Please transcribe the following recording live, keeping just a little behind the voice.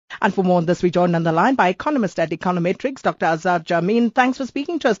And for more on this, we joined on the line by economist at Econometrics, Dr. Azar Jammine. Thanks for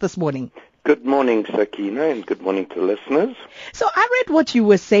speaking to us this morning. Good morning, Sakina, and good morning to listeners. So I read what you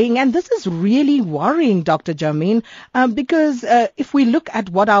were saying, and this is really worrying, Dr. Jammine, because if we look at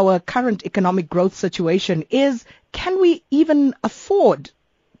what our current economic growth situation is, can we even afford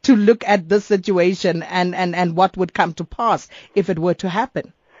to look at this situation and what would come to pass if it were to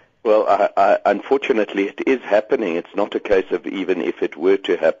happen? Well, unfortunately, it is happening. It's not a case of even if it were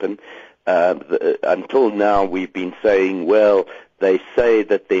to happen. Until now, we've been saying, well, they say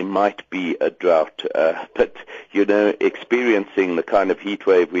that there might be a drought, but, experiencing the kind of heat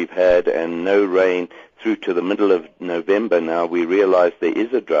wave we've had and no rain through to the middle of November now, we realize there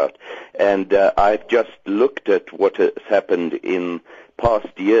is a drought. And I've just looked at what has happened in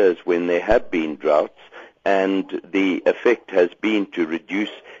past years when there have been droughts, and the effect has been to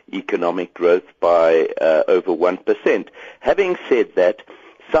reduce economic growth by over 1%. Having said that,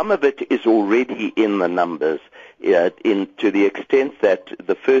 some of it is already in the numbers, to the extent that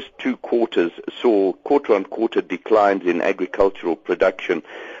the first two quarters saw quarter-on-quarter declines in agricultural production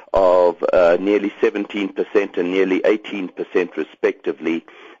of nearly 17% and nearly 18% respectively.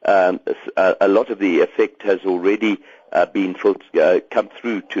 A lot of the effect has already come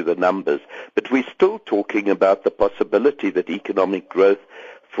through to the numbers. But we're still talking about the possibility that economic growth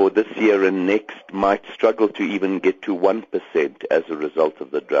for this year and next might struggle to even get to 1% as a result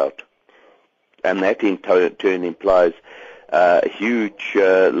of the drought. And that in turn implies a huge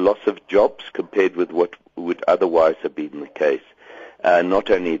loss of jobs compared with what would otherwise have been the case.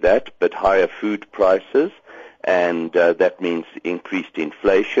 Not only that, but higher food prices, and that means increased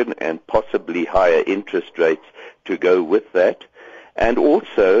inflation and possibly higher interest rates to go with that. And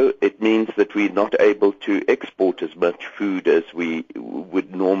also, it means that we're not able to export as much food as we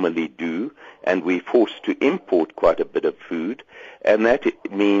would normally do, and we're forced to import quite a bit of food, and that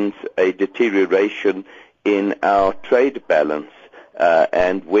means a deterioration in our trade balance.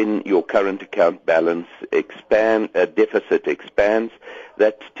 And when your current account balance deficit expands,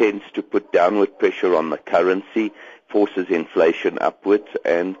 that tends to put downward pressure on the currency, forces inflation upwards,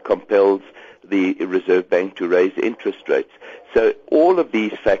 and compels the Reserve Bank to raise interest rates. So all of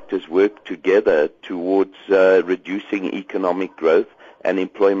these factors work together towards reducing economic growth and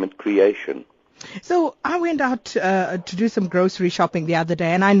employment creation. So I went out to do some grocery shopping the other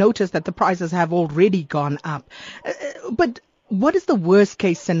day, and I noticed that the prices have already gone up. But what is the worst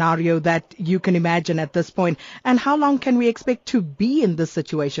case scenario that you can imagine at this point, and how long can we expect to be in this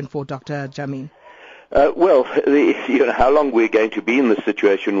situation for, Dr. Jammine? How long we're going to be in this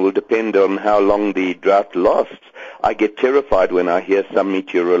situation will depend on how long the drought lasts. I get terrified when I hear some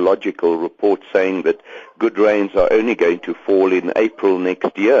meteorological reports saying that good rains are only going to fall in April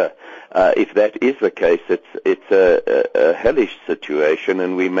next year. If that is the case, it's a hellish situation,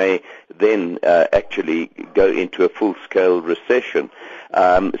 and we may then actually go into a full-scale recession.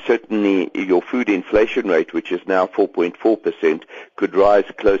 Certainly your food inflation rate, which is now 4.4%, could rise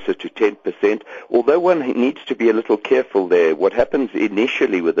closer to 10%, although one needs to be a little careful there. What happens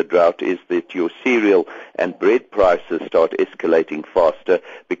initially with a drought is that your cereal and bread prices start escalating faster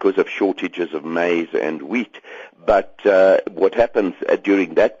because of shortages of maize and wheat. But what happens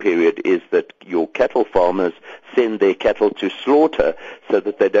during that period is that your cattle farmers send their cattle to slaughter so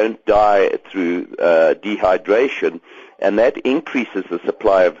that they don't die through dehydration, and that increases the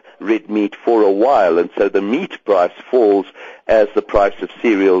supply of red meat for a while, and so the meat price falls as the price of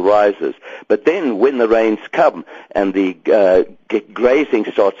cereal rises. But then when the rains come and the grazing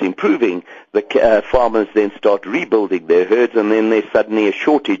starts improving, the farmers then start rebuilding their herds, and then there's suddenly a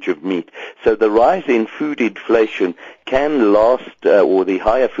shortage of meat. So the rise in food inflation can last, or the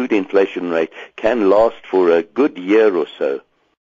higher food inflation rate can last for a good year or so.